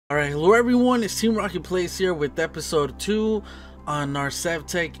Alright, hello everyone, it's Team Rocket Plays here with episode 2 on our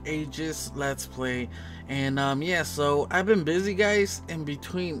SevTech Aegis Let's Play. And yeah, so I've been busy, guys. In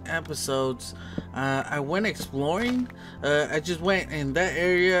between episodes, I went exploring. I just went in that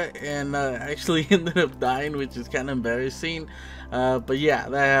area and actually ended up dying, which is kind of embarrassing. But yeah,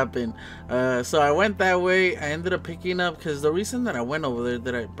 that happened. So I went that way. I ended up picking up, because the reason that I went over there,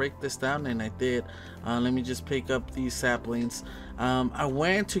 that I break this down, and I did. Let me just pick up these saplings. I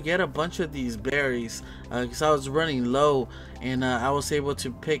went to get a bunch of these berries because I was running low, and I was able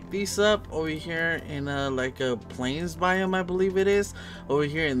to pick these up over here in like a plains biome, I believe it is, over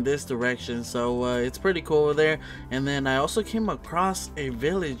here in this direction. So it's pretty cool over there. And then I also came across a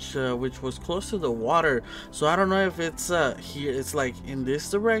village which was close to the water. So I don't know if it's here, it's like in this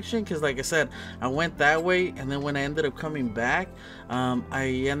direction, because like I said, I went that way, and then when I ended up coming back,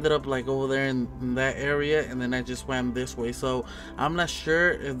 I ended up like over there in that area, and then I just swam this way. So I'm not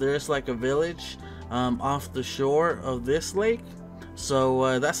sure if there's like a village off the shore of this lake.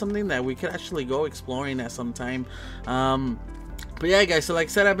 So that's something that we could actually go exploring at some time. But yeah, guys, so like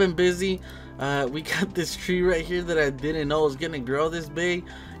I said, I've been busy. We got this tree right here that I didn't know was gonna grow this big,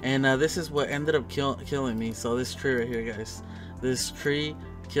 and this is what ended up killing me. So this tree right here, guys, this tree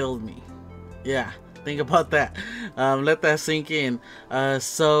killed me. Yeah, think about that. Let that sink in.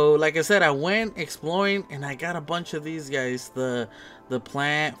 So like I said, I went exploring and I got a bunch of these guys, the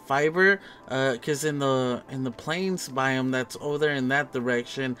plant fiber, because in the plains biome that's over there in that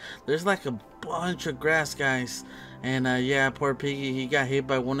direction, there's like a bunch of grass, guys. And yeah, poor piggy, he got hit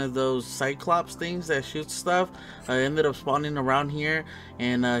by one of those cyclops things that shoots stuff. Ended up spawning around here,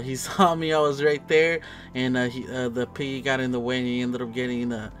 and he saw me. I was right there, and the piggy got in the way, and he ended up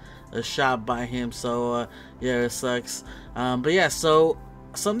getting a shot by him. So yeah, it sucks. But yeah, so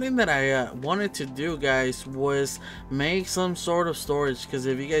something that I wanted to do, guys, was make some sort of storage, because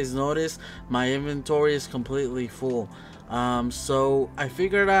if you guys notice, my inventory is completely full. So I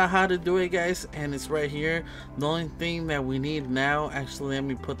figured out how to do it, guys, and it's right here. The only thing that we need now, actually, let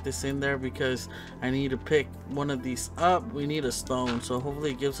me put this in there because I need to pick one of these up. We need a stone, so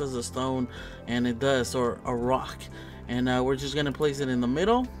hopefully it gives us a stone, and it does, or a rock. And we're just gonna place it in the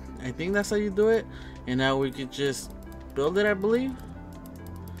middle. I think that's how you do it. And now we could just build it, I believe.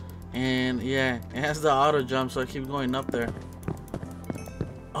 And yeah, it has the auto jump, so I keep going up there.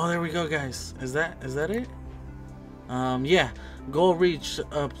 Oh, there we go, guys. Is that it? Yeah, goal reach,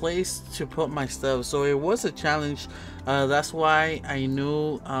 a place to put my stuff. So it was a challenge. That's why I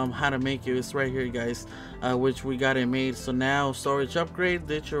knew how to make it. It's right here, guys, which we got it made. So now, storage upgrade,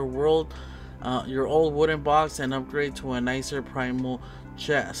 ditch your old wooden box and upgrade to a nicer primal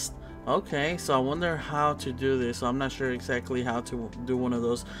chest. Okay, so I wonder how to do this. So I'm not sure exactly how to do one of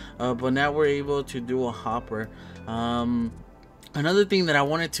those, but now we're able to do a hopper. Another thing that I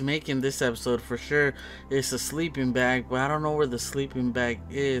wanted to make in this episode for sure is a sleeping bag, but I don't know where the sleeping bag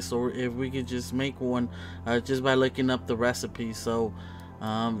is, or if we could just make one just by looking up the recipe. So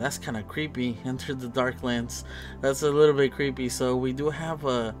that's kind of creepy. Enter the Darklands. That's a little bit creepy. So we do have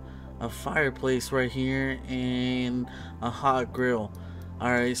a fireplace right here and a hot grill.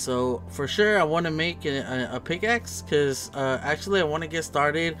 Alright, so for sure I want to make a pickaxe, because actually I want to get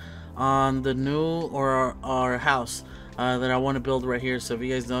started on the new, or our house that I want to build right here. So if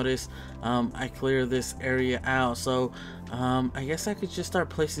you guys notice, I clear this area out. So I guess I could just start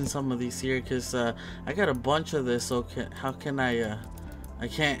placing some of these here, because I got a bunch of this. So how can I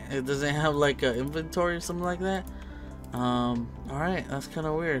can't, it doesn't have like an inventory or something like that. Alright, that's kind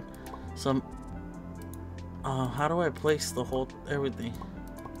of weird. So how do I place the whole everything?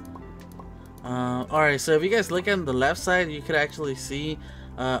 Alright, so if you guys look on the left side, you could actually see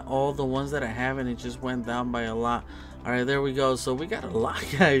all the ones that I have, and it just went down by a lot. Alright, there we go. So we got a lot,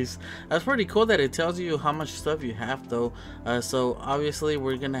 guys. That's pretty cool that it tells you how much stuff you have, though. So obviously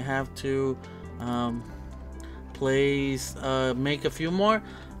we're gonna have to make a few more.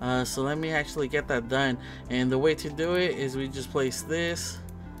 So let me actually get that done. And the way to do it is we just place this,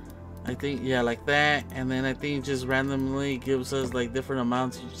 I think, yeah, like that, and then I think it just randomly gives us like different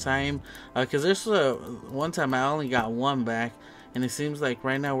amounts each time, because there's one time I only got one back, and it seems like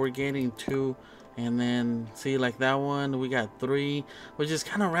right now we're getting 2. And then see, like that one, we got 3, which is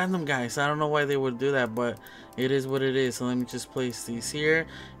kind of random, guys. I don't know why they would do that, but it is what it is. So let me just place these here,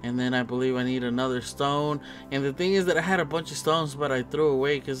 and then I believe I need another stone. And the thing is that I had a bunch of stones, but I threw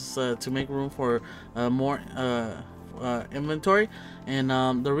away because to make room for more inventory. And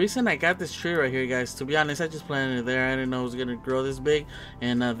the reason I got this tree right here, guys, to be honest, I just planted it there. I didn't know it was gonna grow this big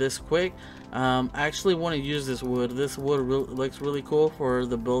and this quick. I actually want to use this wood. This wood looks really cool for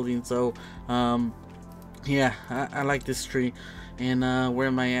the building. So yeah, I like this tree. and where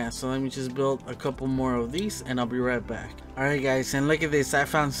am I at. So let me just build a couple more of these and I'll be right back. Alright guys, and look at this, I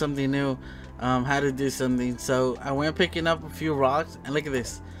found something new, how to do something. So I went picking up a few rocks, and look at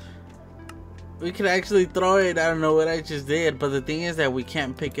this, we could actually throw it. I don't know what I just did, but the thing is that we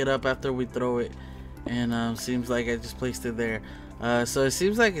can't pick it up after we throw it, and seems like I just placed it there. So it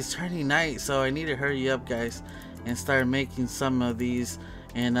seems like it's turning night, so I need to hurry up guys and start making some of these.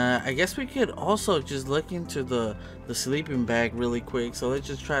 And I guess we could also just look into the sleeping bag really quick. So let's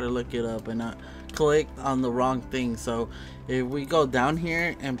just try to look it up and not click on the wrong thing. So if we go down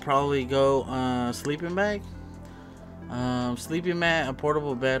here and probably go sleeping bag, sleeping mat, a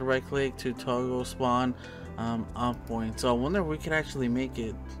portable bed, right click to toggle spawn on point. So I wonder if we could actually make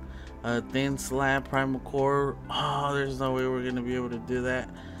it thin slab primal core. Oh, there's no way we're gonna be able to do that.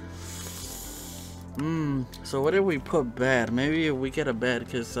 So what if we put bed? Maybe if we get a bed,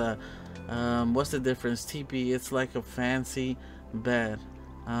 because what's the difference? TP, it's like a fancy bed.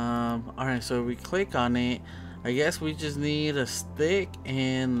 Alright, so if we click on it, I guess we just need a stick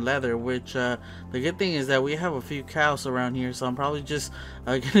and leather, which the good thing is that we have a few cows around here, so I'm probably just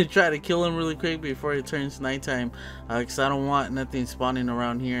gonna try to kill them really quick before it turns nighttime, because I don't want nothing spawning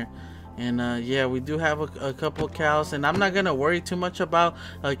around here. And yeah, we do have a couple cows, and I'm not gonna worry too much about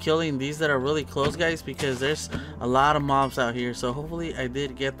killing these that are really close guys, because there's a lot of mobs out here. So hopefully I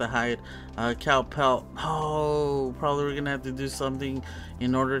did get the hide. Cow pelt. Oh, probably we're gonna have to do something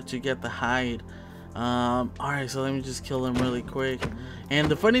in order to get the hide. Alright, so let me just kill them really quick. And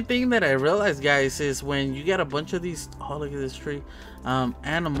the funny thing that I realized guys is when you get a bunch of these, oh look at this tree,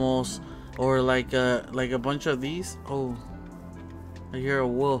 animals, or like a bunch of these, oh, I hear a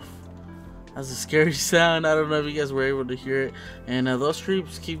wolf. That's a scary sound. I don't know if you guys were able to hear it. And those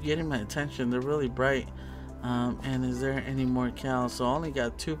trees keep getting my attention. They're really bright. And is there any more cows? So I only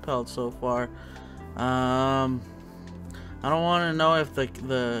got 2 pelts so far. I don't want to know if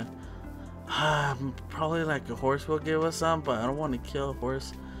the probably like a horse will give us some, but I don't want to kill a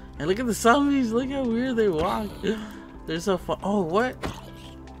horse. And look at the zombies. Look how weird they walk. They're so fun. Oh, what?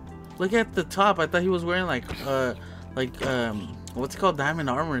 Look at the top. I thought he was wearing like what's it called, diamond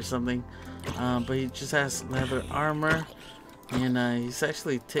armor or something. But he just has leather armor, and he's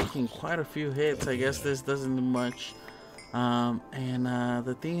actually taking quite a few hits. I guess this doesn't do much.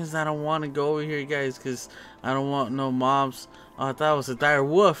 The thing is, I don't want to go over here guys, because I don't want no mobs. Oh, I thought it was a dire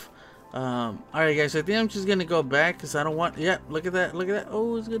wolf. Alright guys, so I think I'm just gonna go back, because I don't want, yeah, look at that, look at that.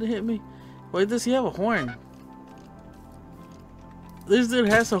 Oh, it's gonna hit me. Why does he have a horn? This dude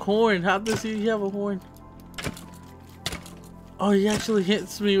has a horn. How does he have a horn? Oh, he actually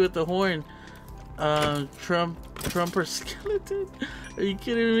hits me with the horn. Trumper skeleton? Are you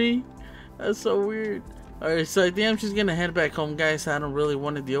kidding me? That's so weird. Alright, so I think I'm just gonna head back home guys. I don't really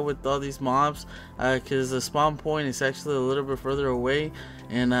want to deal with all these mobs, because the spawn point is actually a little bit further away,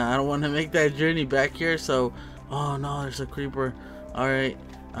 and I don't want to make that journey back here. So, oh no, there's a creeper. Alright,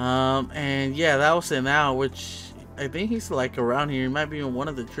 and yeah, that was an owl, which I think he's like around here. He might be in one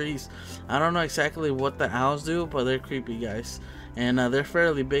of the trees. I don't know exactly what the owls do, but they're creepy guys, and they're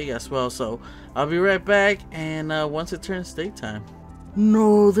fairly big as well. So I'll be right back, and once it turns daytime.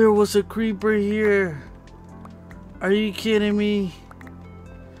 No, there was a creeper here. Are you kidding me?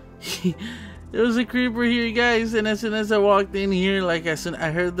 There was a creeper here guys, and as soon as I walked in here, like I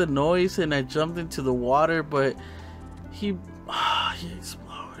heard the noise and I jumped into the water, but he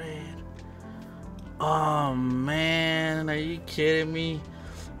exploded. Oh man, are you kidding me?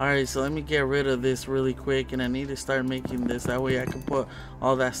 Alright, so let me get rid of this really quick, and I need to start making this, that way I can put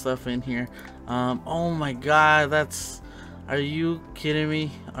all that stuff in here. Oh my god, that's, are you kidding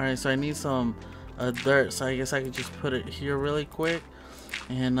me? Alright, so I need some dirt, so I guess I could just put it here really quick.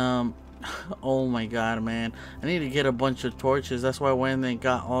 And oh my god man, I need to get a bunch of torches. That's why I went and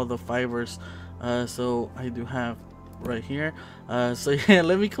got all the fibers. So I do have right here. So yeah,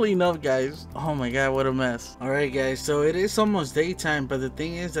 let me clean up guys. Oh my god, what a mess. Alright guys, so it is almost daytime, but the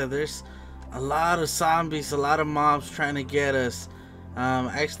thing is that there's a lot of zombies, a lot of mobs trying to get us.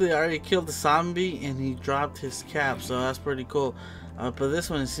 Actually I already killed the zombie and he dropped his cap, so that's pretty cool. But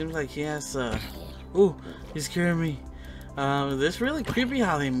this one, it seems like he has ooh, he's scaring me. It's really creepy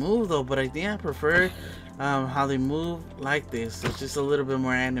how they move though, but I think I prefer how they move like this. It's just a little bit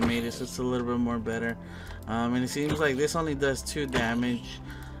more animated, so it's a little bit more better. And it seems like this only does 2 damage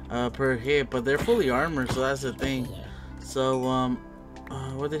per hit, but they're fully armored, so that's the thing. So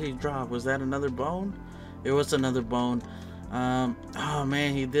what did he drop? Was that another bone? It was another bone. Oh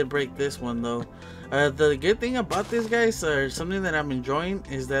man, he did break this one though. The good thing about this guys, or something that I'm enjoying,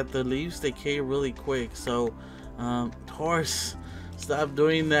 is that the leaves decay really quick. So horse, stop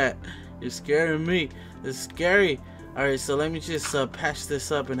doing that. You're scaring me. It's scary. Alright, so let me just patch this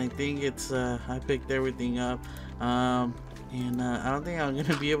up, and I think it's I picked everything up. And I don't think I'm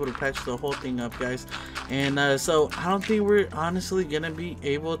gonna be able to patch the whole thing up, guys. And so I don't think we're honestly gonna be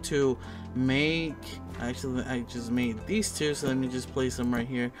able to make, actually I just made these two, so let me just place them right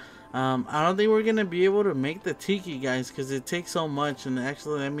here. I don't think we're gonna be able to make the tiki, guys, because it takes so much. And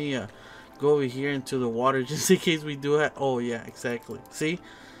actually let me go over here into the water just in case we do have, oh yeah, exactly, see,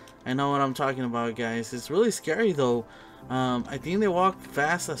 I know what I'm talking about, guys. It's really scary though. I think they walk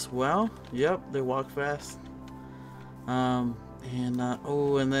fast as well. Yep, they walk fast. Oh,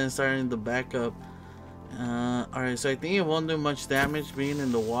 and then starting to back up. Alright, so I think it won't do much damage being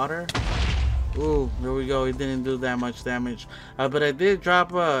in the water. Ooh, there we go. It didn't do that much damage. But I did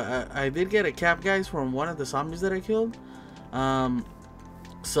drop I did get a cap, guys, from one of the zombies that I killed.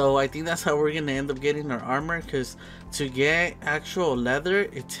 So I think that's how we're gonna end up getting our armor, because to get actual leather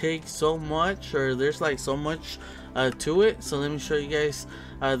it takes so much, or there's like so much to it. So let me show you guys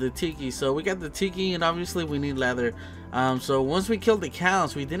the tiki. So we got the tiki, and obviously we need leather. So once we killed the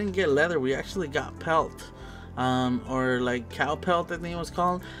cows, we didn't get leather, we actually got pelt, or like cow pelt I think it was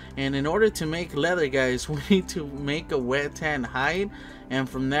called. And in order to make leather, guys, we need to make a wet tan hide, and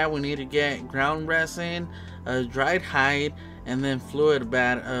from that we need to get ground resin, dried hide, and then fluid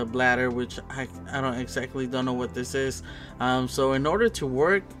bladder, which I don't exactly don't know what this is. So in order to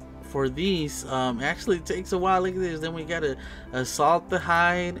work for these, actually takes a while. Look at this. Then we gotta salt the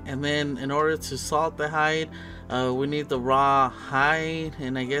hide, and then in order to salt the hide, we need the raw hide,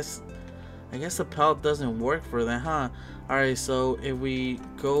 and I guess the pelt doesn't work for that, huh? Alright, so if we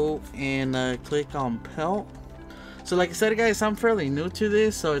go and click on pelt. So like I said, guys, I'm fairly new to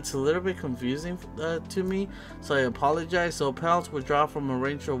this, so it's a little bit confusing to me, so I apologize. So pelts withdraw from a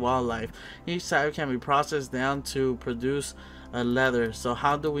range of wildlife. Each type can be processed down to produce leather. So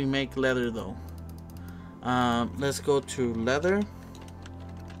how do we make leather though? Let's go to leather,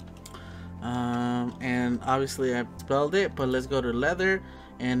 and obviously I spelled it, but let's go to leather.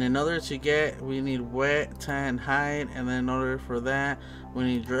 And in order to get, we need wet tan hide, and then in order for that we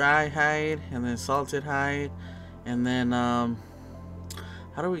need dry hide, and then salted hide. And then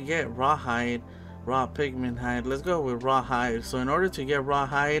how do we get raw hide? Raw pigment hide. Let's go with raw hide. So in order to get raw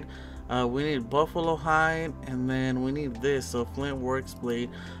hide, we need buffalo hide, and then we need this, so flint works blade.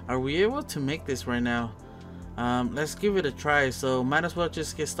 Are we able to make this right now? Let's give it a try. So might as well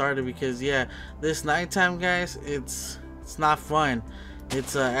just get started, because yeah, this nighttime, guys, it's not fun.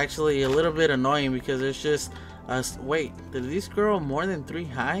 It's actually a little bit annoying, because it's just wait, did these grow more than 3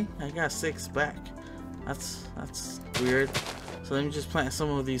 high? I got 6 back. That's weird. So let me just plant some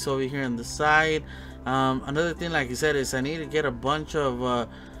of these over here on the side. Another thing, like I said, is I need to get a bunch of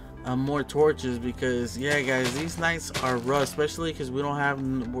more torches, because yeah, guys, these nights are rough, especially because we don't have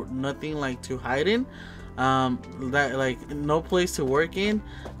nothing like to hide in, that like no place to work in.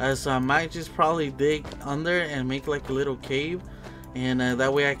 So I might just probably dig under and make like a little cave, and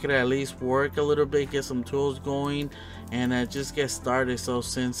that way I could at least work a little bit, get some tools going, and just get started. So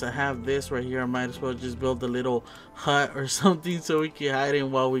since I have this right here, I might as well just build a little hut or something so we can hide in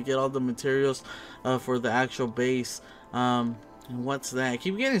while we get all the materials for the actual base. And what's that? I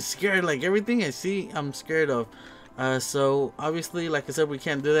keep getting scared. Like everything I see, I'm scared of. So obviously, like I said, we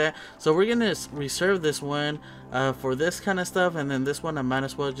can't do that. So we're gonna reserve this one for this kind of stuff, and then this one I might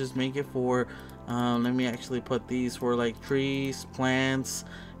as well just make it for let me actually put these for like trees, plants,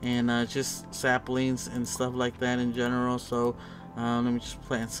 and just saplings and stuff like that in general. So let me just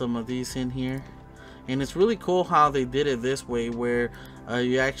plant some of these in here. And it's really cool how they did it this way, where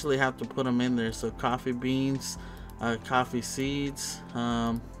you actually have to put them in there. So coffee beans, coffee seeds,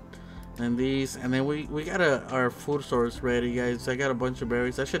 and these, and then we got our food source ready, guys. I got a bunch of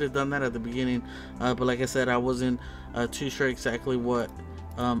berries. I should have done that at the beginning, but like I said, I wasn't too sure exactly what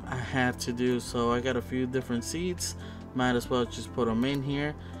I had to do. So I got a few different seeds, might as well just put them in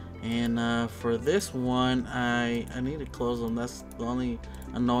here. And for this one, I need to close them. That's the only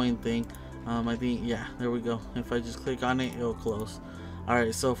annoying thing. I think, yeah, there we go. If I just click on it, it'll close.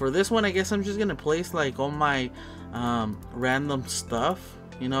 Alright, so for this one, I guess I'm just gonna place like all my random stuff,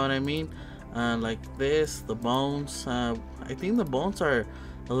 you know what I mean, like this, the bones. I think the bones are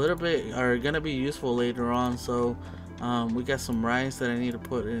a little bit gonna be useful later on. So we got some rice that I need to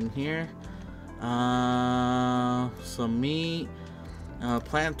put in here, some meat,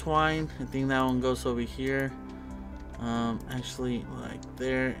 plant twine. I think that one goes over here, actually like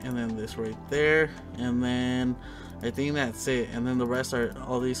there, and then this right there, and then I think that's it. And then the rest are,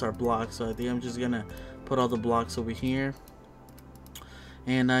 all these are blocks, so I think I'm just gonna put all the blocks over here.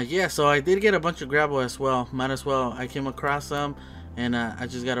 And yeah, so I did get a bunch of gravel as well. Might as well, I came across some, and I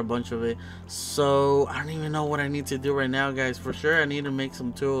just got a bunch of it. So I don't even know what I need to do right now, guys. For sure I need to make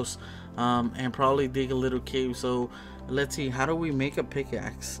some tools, and probably dig a little cave. So let's see, how do we make a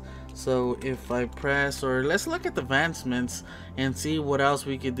pickaxe? So if I press, or let's look at the advancements and see what else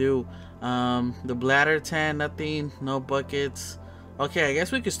we could do. The bladder 10, nothing, no buckets. Okay, I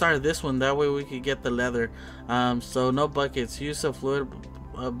guess we could start this one, that way we could get the leather. So no buckets, use a fluid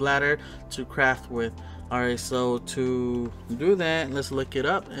bladder to craft with. Alright, so to do that, let's look it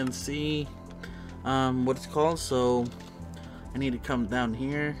up and see what it's called. So I need to come down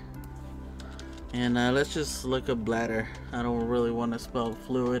here and let's just look up bladder. I don't really want to spell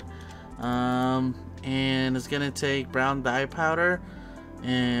fluid. And it's gonna take brown dye powder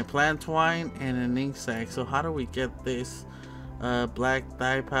and plant twine and an ink sac. So how do we get this? Black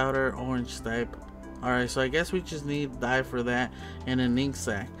dye powder, orange dye. Alright, so I guess we just need dye for that and an ink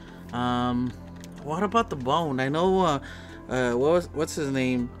sac. What about the bone? I know what's his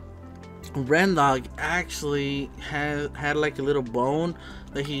name, Rendog actually had like a little bone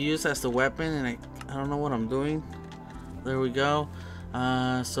that he used as the weapon, and I don't know what I'm doing. There we go.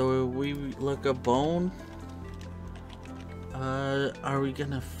 So we look up bone. Are we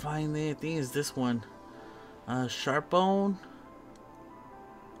gonna find it? I think it's this one. Sharp bone.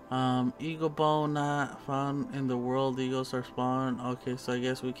 Eagle bone not found in the world. Eagles are spawned. Okay, so I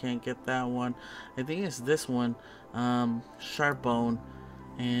guess we can't get that one. I think it's this one. Sharp bone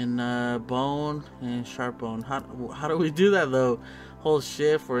and bone and sharp bone. How do we do that though? Hold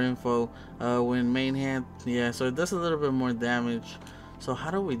shift for info when main hand. Yeah, so it does a little bit more damage. So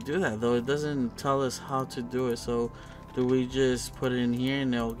how do we do that though? It doesn't tell us how to do it. So do we just put it in here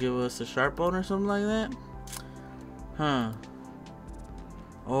and it'll give us a sharp bone or something like that? Huh.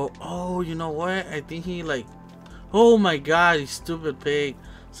 Oh, you know what? I think he like, oh my god, you stupid pig.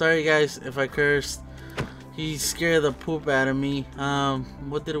 Sorry guys if I cursed. He scared the poop out of me.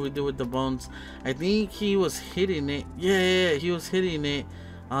 What did we do with the bones? I think he was hitting it. Yeah, he was hitting it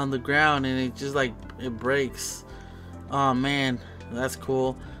on the ground and it just like, it breaks. Oh man, that's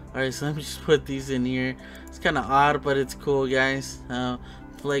cool. Alright, so let me just put these in here. It's kind of odd, but it's cool, guys.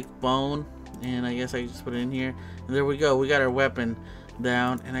 Flake bone, and I guess I can just put it in here. And there we go, we got our weapon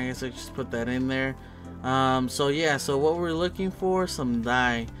down, and I guess I just put that in there. So yeah, so what we're looking for, some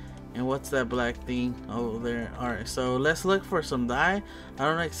dye. And what's that black thing over there? Alright, so let's look for some dye. I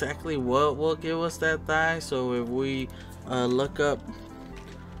don't know exactly what will give us that dye, so if we look up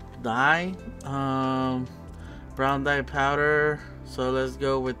dye, brown dye powder, so let's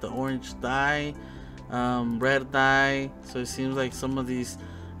go with the orange dye, red dye. So it seems like some of these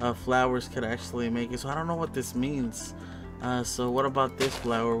flowers could actually make it, so I don't know what this means. So what about this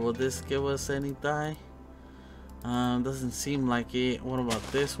flower? Will this give us any dye? Doesn't seem like it. What about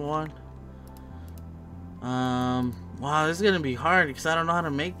this one? Wow, this is gonna be hard because I don't know how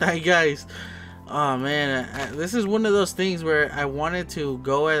to make dye, guys. Oh man, this is one of those things where I wanted to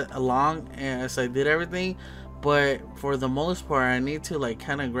go along as I did everything, but for the most part I need to like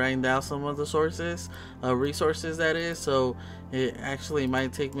kind of grind out some of the resources that is, so it actually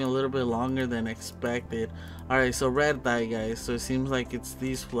might take me a little bit longer than expected. Alright, so red dye, guys, so it seems like it's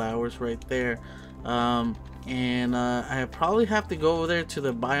these flowers right there. And I probably have to go over there to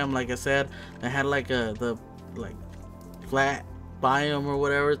the biome, like I said, that had like the flat biome or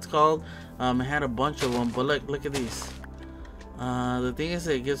whatever it's called. It had a bunch of them, but look at these. The thing is,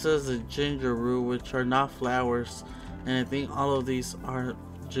 it gives us the ginger root, which are not flowers, and I think all of these are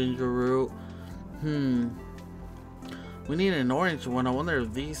ginger root. We need an orange one. I wonder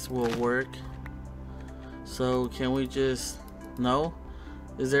if these will work. So can we just, no?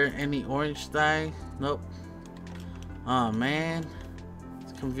 Is there any orange dye? Nope. Oh man,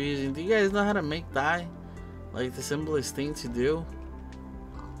 it's confusing. Do you guys know how to make dye? Like the simplest thing to do?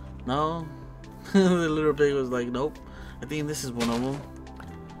 No? The little pig was like, nope. I think this is one of them.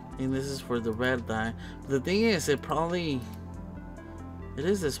 I think this is for the red dye. But the thing is, it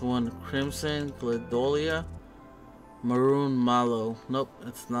is this one. Crimson Gladolia, Maroon Mallow. Nope,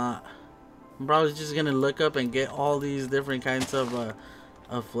 it's not. I'm probably just gonna look up and get all these different kinds of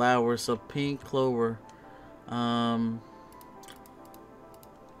flowers. So pink clover.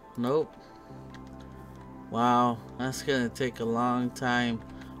 Nope. Wow, that's gonna take a long time.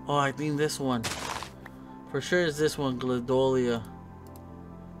 Oh, I think this one. For sure is this one, Gladolia.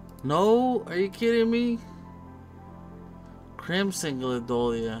 No, are you kidding me? Crimson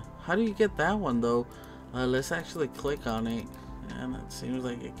Gladolia. How do you get that one though? Let's actually click on it. And it seems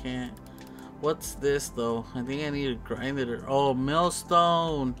like it can't. What's this though? I think I need to grind it. Oh,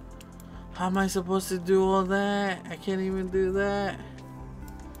 millstone. How am I supposed to do all that? I can't even do that.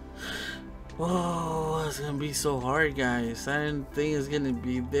 Whoa, it's gonna be so hard, guys. I didn't think it's gonna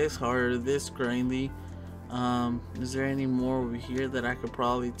be this hard or this grindy. Is there any more over here that I could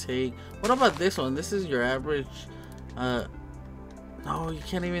probably take? What about this one? This is your average. No, you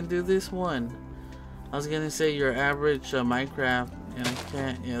can't even do this one. I was gonna say your average Minecraft, and I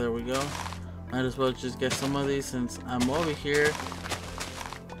can't. Yeah, there we go. Might as well just get some of these since I'm over here.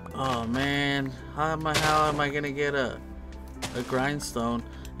 Oh man, how am I gonna get a grindstone?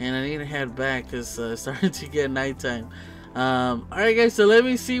 And I need to head back because it's starting to get nighttime. Alright guys, so let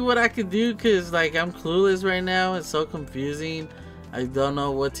me see what I can do, because like I'm clueless right now. It's so confusing. I don't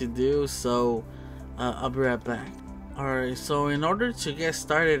know what to do, so I'll be right back. Alright, so in order to get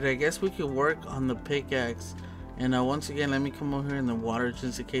started, I guess we could work on the pickaxe. And once again, let me come over here in the water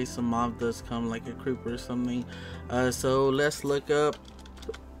just in case a mob does come, like a creeper or something. So let's look up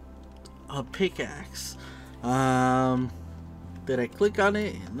a pickaxe. Did I click on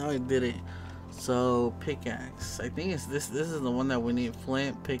it? No, I didn't. So pickaxe, I think it's this is the one that we need.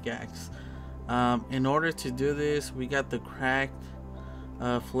 Flint pickaxe. In order to do this, we got the cracked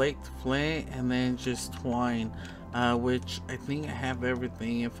flaked flint and then just twine, which I think I have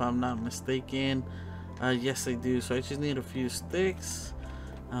everything if I'm not mistaken. Yes I do. So I just need a few sticks,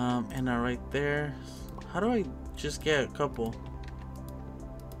 and right there. How do I just get a couple?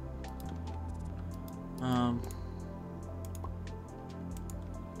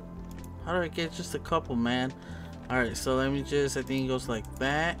 How do I get just a couple, man? Alright, so let me just, I think it goes like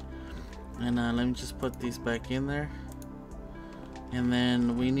that. And let me just put these back in there. And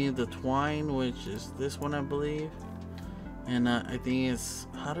then we need the twine, which is this one, I believe. And I think it's,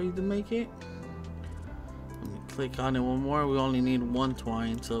 how do you make it? Let me click on it one more. We only need one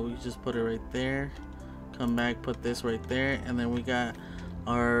twine, so we just put it right there. Come back, put this right there. And then we got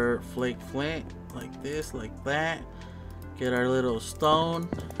our flake flint, like this, like that. Get our little stone.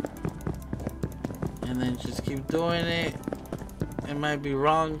 And then just keep doing it. It might be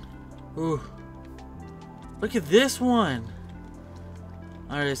wrong. Ooh, look at this one.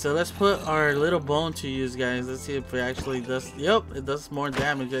 Alright, so let's put our little bone to use, guys. Let's see if it actually does. Yep, it does more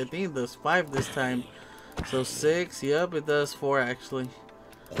damage. I think it does 5 this time. So 6. Yep, it does 4 actually.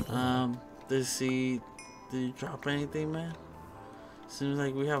 Let's see. Did you drop anything, man? Seems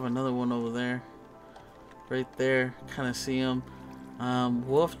like we have another one over there. Right there. Kind of see him.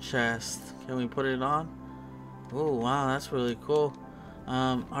 Wolf chest. Can we put it on? Oh wow, that's really cool.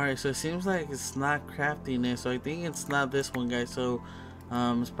 Alright, so it seems like it's not crafting it, so I think it's not this one, guys. So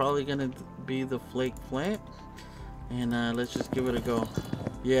it's probably gonna be the flake flint, and let's just give it a go.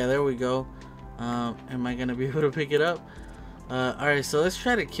 Yeah, there we go. Am I gonna be able to pick it up? Alright, so let's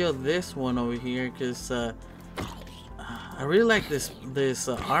try to kill this one over here, because I really like this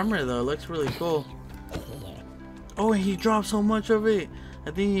armor though. It looks really cool. Oh, and he dropped so much of it.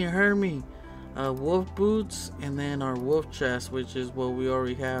 I think he heard me. Wolf boots, and then our wolf chest, which is what we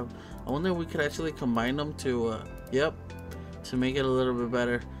already have. I wonder if we could actually combine them to yep, to make it a little bit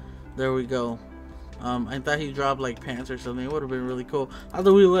better. There we go. I thought he dropped like pants or something. It would have been really cool. How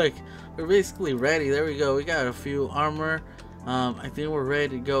do we look? We're basically ready. There we go. We got a few armor. I think we're ready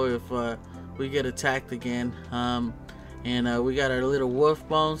to go if we get attacked again. And we got our little wolf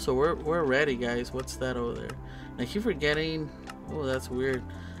bone, so we're ready, guys. What's that over there? I keep forgetting. Oh, that's weird.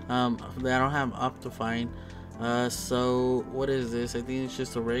 That I don't have Optifine. So what is this? I think it's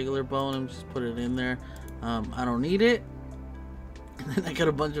just a regular bone. I'm just put it in there. I don't need it. And then I got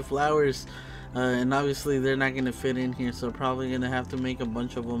a bunch of flowers, and obviously they're not gonna fit in here, so probably gonna have to make a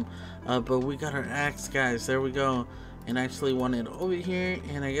bunch of them. But we got our axe, guys. There we go. And I actually want it over here,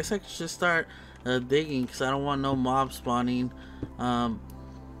 and I guess I could just start digging, because I don't want no mob spawning.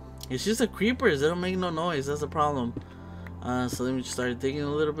 It's just the creepers. They don't make no noise. That's the problem. So let me just start digging a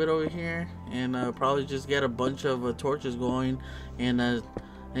little bit over here, and probably just get a bunch of torches going, and I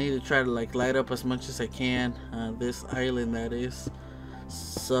need to try to like light up as much as I can this island, that is.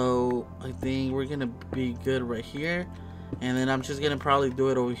 So I think we're gonna be good right here, and then I'm just gonna probably do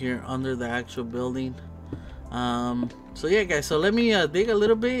it over here under the actual building. So yeah, guys, so let me dig a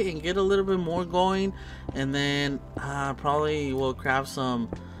little bit and get a little bit more going, and then probably we'll craft some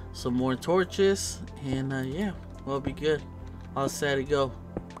more torches, and yeah, we'll be good. All set to go.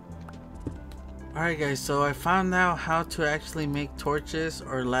 Alright, guys, so I found out how to actually make torches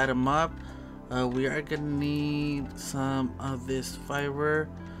or light them up. We are gonna need some of this fiber.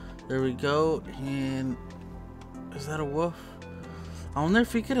 There we go. And is that a wolf? I wonder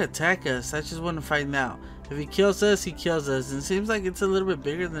if he could attack us. I just want to find out. If he kills us, he kills us. And it seems like it's a little bit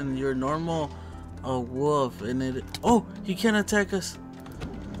bigger than your normal wolf. And it, oh, he can't attack us.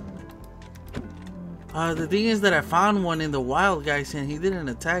 The thing is that I found one in the wild, guys, and he didn't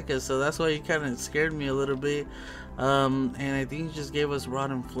attack us, so that's why he kind of scared me a little bit. And I think he just gave us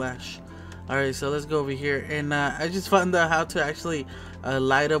rotten flesh. Alright, so let's go over here, and I just found out how to actually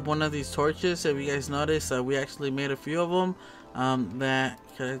light up one of these torches. If you guys notice, we actually made a few of them.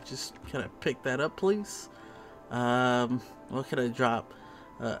 Can I pick that up, please? What could I drop?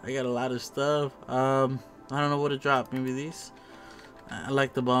 I got a lot of stuff. I don't know what to drop. Maybe these. I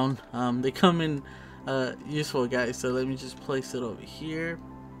like the bone. They come in useful, guys. So let me just place it over here.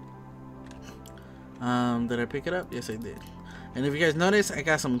 Did I pick it up? Yes, I did. And if you guys notice, I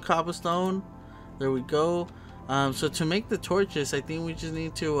got some cobblestone. There we go. So to make the torches, I think we just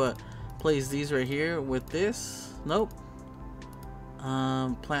need to place these right here with this. Nope.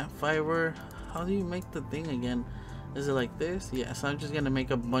 Plant fiber. How do you make the thing again? Is it like this? Yeah, so I'm just gonna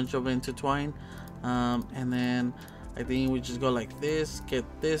make a bunch of intertwine. And then I think we just go like this, get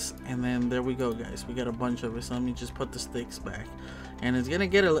this, and then there we go, guys. We got a bunch of it. So let me just put the sticks back. And it's gonna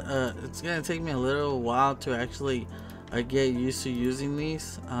get it's gonna take me a little while to actually get used to using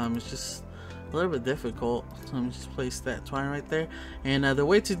these. It's just a little bit difficult. So let me just place that twine right there. And the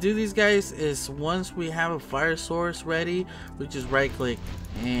way to do these, guys, is once we have a fire source ready, we just right click,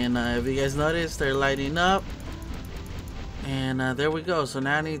 and if you guys notice, they're lighting up. And there we go. So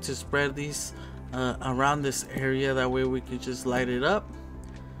now I need to spread these around this area, that way we could just light it up.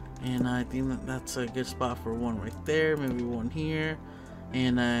 And I think that's a good spot for one right there, maybe one here.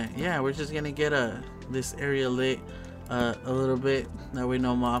 And yeah, we're just gonna get this area lit a little bit, that way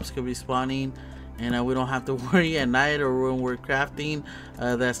no mobs could be spawning, and we don't have to worry at night or when we're crafting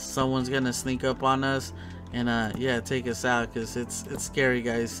that someone's gonna sneak up on us and yeah, take us out, because it's scary,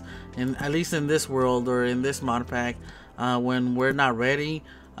 guys. And at least in this world, or in this mod pack, when we're not ready,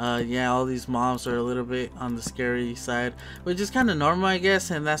 yeah, all these mobs are a little bit on the scary side, which is kind of normal, I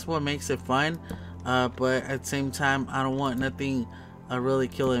guess, and that's what makes it fun. But at the same time, I don't want nothing really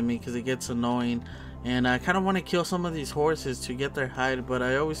killing me, because it gets annoying. And I kind of want to kill some of these horses to get their hide, but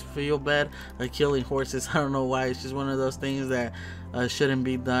I always feel bad killing horses. I don't know why. It's just one of those things that shouldn't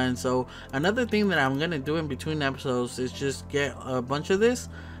be done. So another thing that I'm gonna do in between episodes is just get a bunch of this.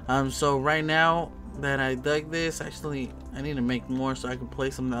 So right now that I dug this, actually I need to make more so I can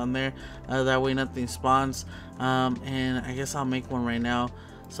place them down there, that way nothing spawns. And I guess I'll make one right now.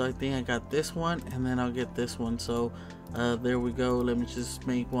 So I think I got this one, and then I'll get this one. So there we go. Let me just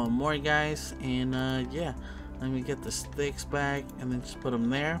make one more, guys. And yeah, let me get the sticks back, and then just put them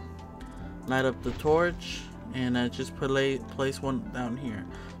there. Light up the torch, and just place one down here.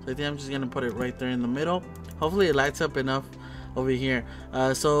 So I think I'm just gonna put it right there in the middle. Hopefully it lights up enough over here.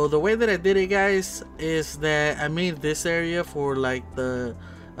 So the way that I did it, guys, is that I made this area for like the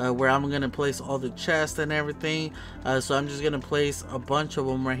where I'm gonna place all the chests and everything. So I'm just gonna place a bunch of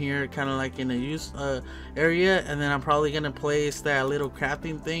them right here, kind of like in a use area, and then I'm probably gonna place that little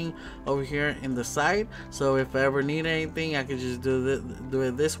crafting thing over here in the side. So if I ever need anything, I could just do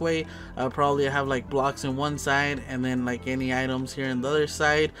it this way. I'll probably have like blocks in one side, and then like any items here in the other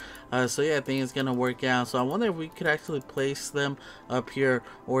side. So yeah, I think it's gonna work out. So I wonder if we could actually place them up here,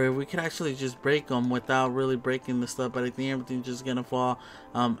 or if we could actually just break them without really breaking the stuff. But I think everything's just gonna fall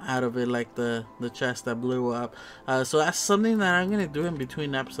out of it, like the chest that blew up. So that's something that I'm gonna do in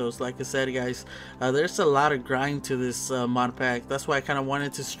between episodes. Like I said, guys, there's a lot of grind to this mod pack. That's why I kind of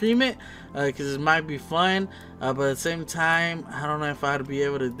wanted to stream it, because it might be fun, but at the same time, I don't know if I'd be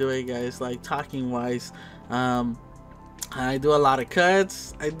able to do it, guys, like talking wise. I do a lot of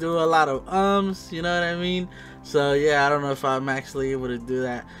cuts, I do a lot of you know what I mean? So yeah, I don't know if I'm actually able to do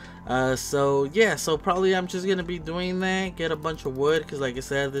that. So yeah, so probably I'm just gonna be doing that, get a bunch of wood, because like I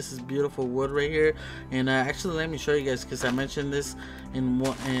said, this is beautiful wood right here. And actually, let me show you guys, because I mentioned this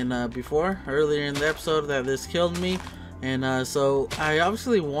before, earlier in the episode, that this killed me. And so I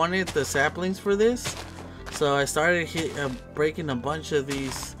obviously wanted the saplings for this, so I started breaking a bunch of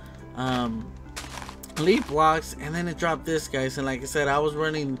these leaf blocks, and then it dropped this, guys. And like I said, I was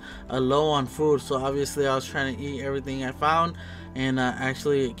running low on food, so obviously I was trying to eat everything I found. And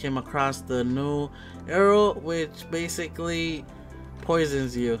actually came across the new arrow, which basically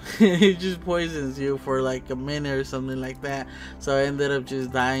poisons you. It just poisons you for like a minute or something like that. So I ended up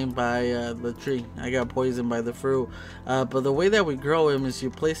just dying by the tree. I got poisoned by the fruit. But the way that we grow him is you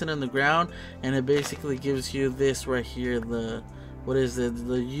place it on the ground, and it basically gives you this right here, the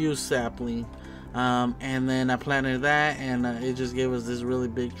yew sapling. And then I planted that, and it just gave us this really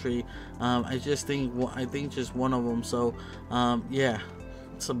big tree. I think just one of them. So yeah,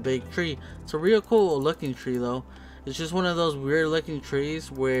 it's a big tree. It's a real cool looking tree, though. It's just one of those weird looking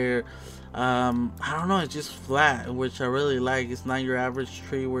trees where I don't know, it's just flat, which I really like. It's not your average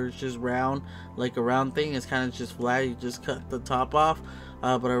tree where it's just round, like a round thing. It's kind of just flat, you just cut the top off.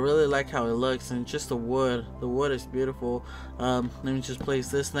 But I really like how it looks, and just the wood is beautiful. Let me just place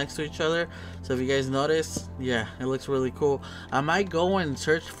this next to each other, so if you guys notice, yeah, it looks really cool. I might go and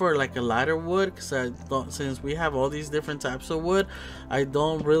search for like a lighter wood, because I don't, since we have all these different types of wood, I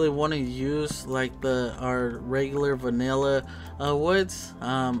don't really want to use like our regular vanilla woods.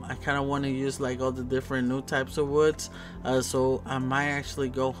 I kind of want to use like all the different new types of woods, so I might actually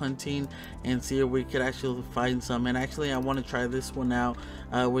go hunting and see if we could actually find some. And actually I want to try this one out,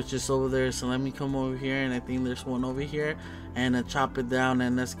 which is over there, so let me come over here, and I think there's one over here, and chop it down,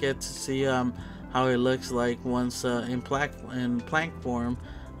 and let's get to see how it looks like once in plank form.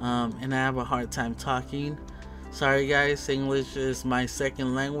 And I have a hard time talking. Sorry guys, English is my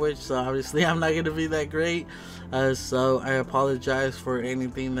second language, so obviously I'm not gonna be that great, so I apologize for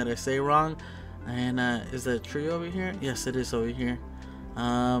anything that I say wrong. And is that a tree over here? Yes, it is over here.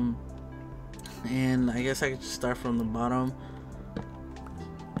 And I guess I could just start from the bottom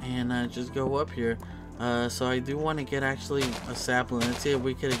and just go up here. So I do want to get actually a sapling. Let's see if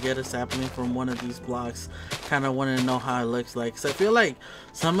we could get a sapling from one of these blocks. Kind of want to know how it looks like, so I feel like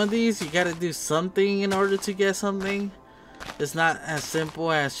some of these you got to do something in order to get something. It's not as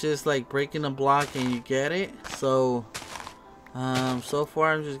simple as just like breaking a block and you get it. So so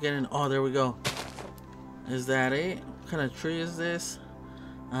far I'm just getting, oh, there we go. Is that it? What kind of tree is this?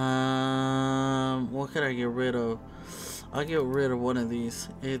 What could I get rid of? I'll get rid of one of these.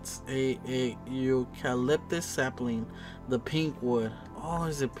 It's a eucalyptus sapling, the pink wood. Oh,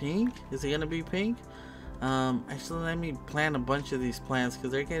 is it pink? Is it gonna be pink? Actually, let me plant a bunch of these plants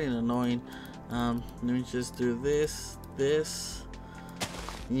because they're getting annoying. Let me just do this.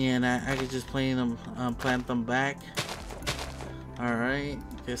 Yeah, and I could just plant them back. All right,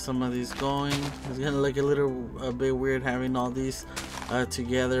 get some of these going. It's gonna look a bit weird having all these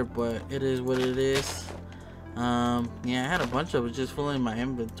together, but it is what it is. Yeah, I had a bunch of it just filling my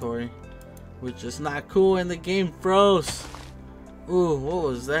inventory, which is not cool, and the game froze. Ooh, what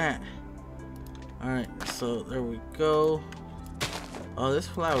was that? Alright, so there we go. Oh, this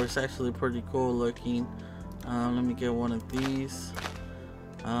flower is actually pretty cool looking. Let me get one of these.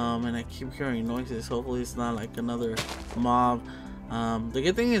 And I keep hearing noises. Hopefully it's not like another mob. The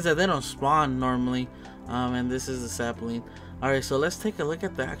good thing is that they don't spawn normally. And this is a sapling. Alright, so let's take a look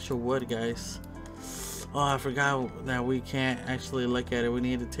at the actual wood, guys. Oh, I forgot that we can't actually look at it. We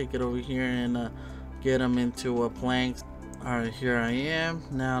need to take it over here and get them into planks. Alright, here I am.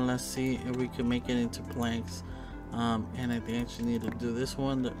 Now let's see if we can make it into planks. And I think I actually need to do this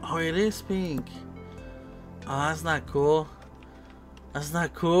one. Oh, it is pink. Oh, that's not cool. That's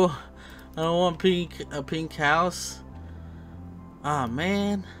not cool. I don't want a pink house. Oh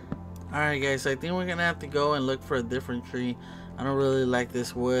man. Alright guys, I think we're gonna have to go and look for a different tree. I don't really like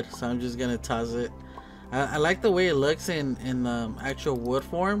this wood, so I'm just gonna toss it. I like the way it looks in actual wood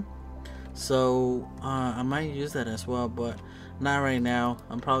form, so I might use that as well, but not right now.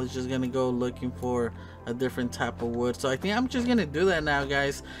 I'm probably just gonna go looking for a different type of wood. So I think I'm just gonna do that now,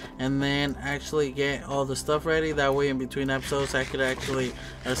 guys, and then actually get all the stuff ready. That way in between episodes I could actually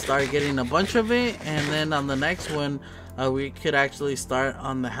start getting a bunch of it, and then on the next one we could actually start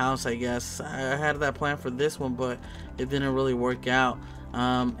on the house. I guess I had that plan for this one, but it didn't really work out.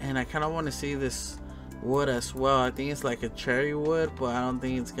 And I kind of want to see this wood as well. I think it's like a cherry wood, but I don't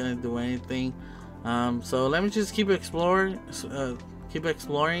think it's gonna do anything. So let me just keep exploring,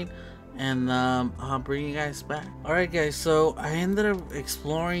 and I'll bring you guys back. Alright guys, so I ended up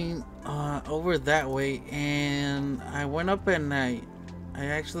exploring over that way, and I went up and I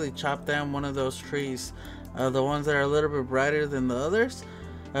actually chopped down one of those trees, the ones that are a little bit brighter than the others.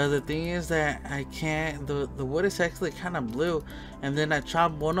 The thing is that I can't, the wood is actually kind of blue, and then I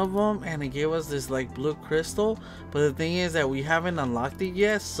chopped one of them and it gave us this like blue crystal, but the thing is that we haven't unlocked it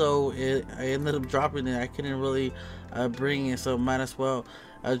yet, so I ended up dropping it. I couldn't really bring it, so might as well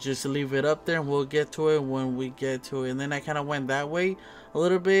just leave it up there, and we'll get to it when we get to it. And then I kind of went that way a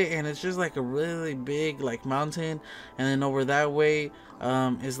little bit, and it's just like a really big like mountain, and then over that way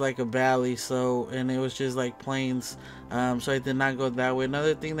is like a valley, so, and it was just like plains, so I did not go that way.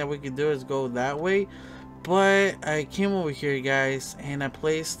 Another thing that we could do is go that way, but I came over here, guys, and I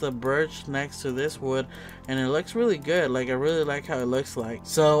placed the birch next to this wood, and it looks really good. Like, I really like how it looks like,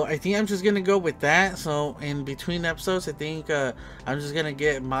 so I think I'm just gonna go with that. So in between episodes, I think I'm just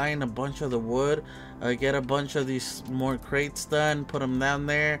gonna mine a bunch of the wood, get a bunch of these more crates done, put them down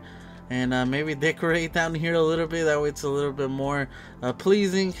there, and maybe decorate down here a little bit. That way it's a little bit more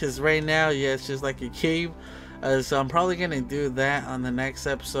pleasing, because right now, yeah, it's just like a cave. So I'm probably gonna do that on the next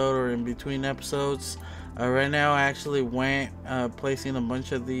episode or in between episodes. Right now I actually went placing a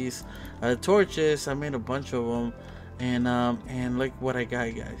bunch of these torches. I made a bunch of them, and look what I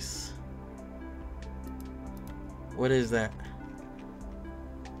got, guys. What is that?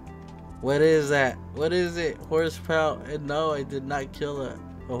 What is that? What is it? Horse pelt? And no, I did not kill a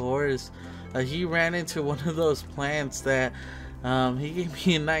horse. He ran into one of those plants that he gave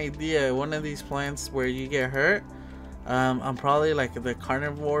me an idea. One of these plants where you get hurt. I'm probably like the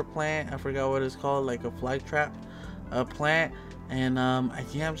carnivore plant. I forgot what it's called, like a fly trap plant. And I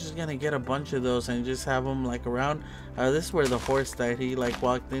think I'm just gonna get a bunch of those and just have them like around. This is where the horse died. He like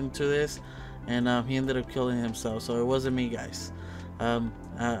walked into this, and he ended up killing himself. So it wasn't me, guys.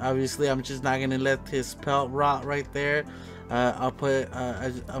 Obviously I'm just not gonna let his pelt rot right there. I'm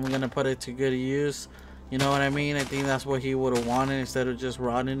gonna put it to good use, you know what I mean? I think that's what he would have wanted instead of just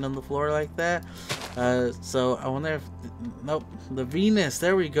rotting on the floor like that. So I wonder if, nope, the Venus,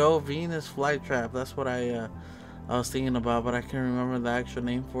 there we go, Venus flytrap. That's what I was thinking about, but I can't remember the actual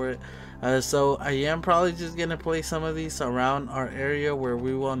name for it. So I am probably just gonna place some of these around our area where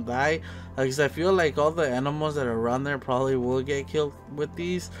we won't die, because I feel like all the animals that are around there probably will get killed with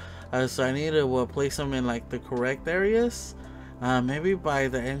these. So I need to place them in like the correct areas, maybe by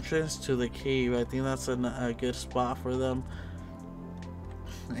the entrance to the cave. I think that's a good spot for them.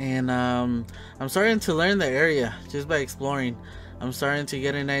 And I'm starting to learn the area just by exploring. I'm starting to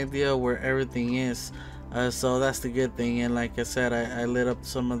get an idea where everything is. So that's the good thing. And like I said, I lit up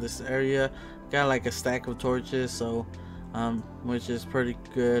some of this area, got like a stack of torches, so which is pretty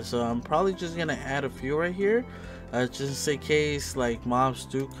good. So I'm probably just gonna add a few right here, just in case like mobs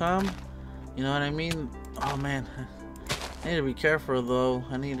do come, you know what I mean? Oh man, I need to be careful though.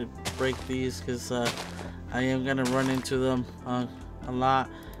 I need to break these because I am gonna run into them a lot.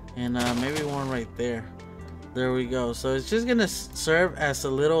 And maybe one right there. There we go. So it's just gonna serve as a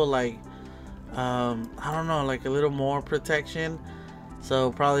little like I don't know, like a little more protection.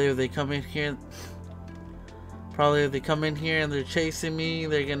 So probably if they come in here and they're chasing me,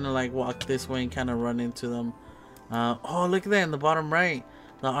 they're gonna like walk this way and kind of run into them. Oh, look at that in the bottom right,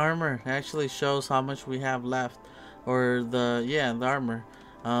 the armor actually shows how much we have left, or the armor,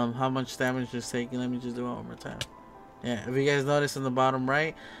 how much damage is taken. Let me just do it one more time. Yeah, if you guys notice in the bottom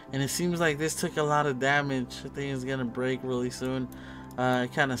right, and it seems like this took a lot of damage. I think it's gonna break really soon.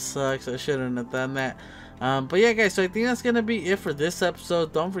 It kind of sucks. I shouldn't have done that. But yeah, guys, so I think that's gonna be it for this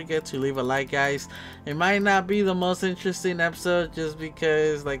episode. Don't forget to leave a like, guys. It might not be the most interesting episode just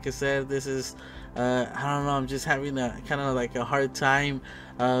because, like I said, this is I don't know, I'm just having a kind of like a hard time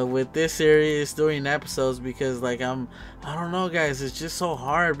with this series doing episodes, because like I don't know, guys, it's just so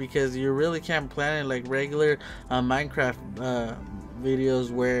hard because you really can't plan it like regular Minecraft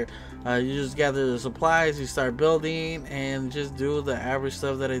videos where you just gather the supplies, you start building, and just do the average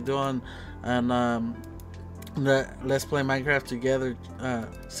stuff that I do on the Let's Play Minecraft Together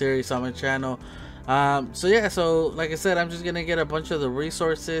series on my channel. So yeah, so like I said, I'm just gonna get a bunch of the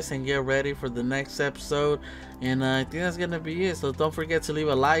resources and get ready for the next episode, and I think that's gonna be it. So don't forget to leave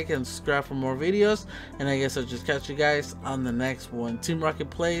a like and subscribe for more videos, and I guess I'll just catch you guys on the next one. Team Rocket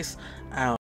Plays out.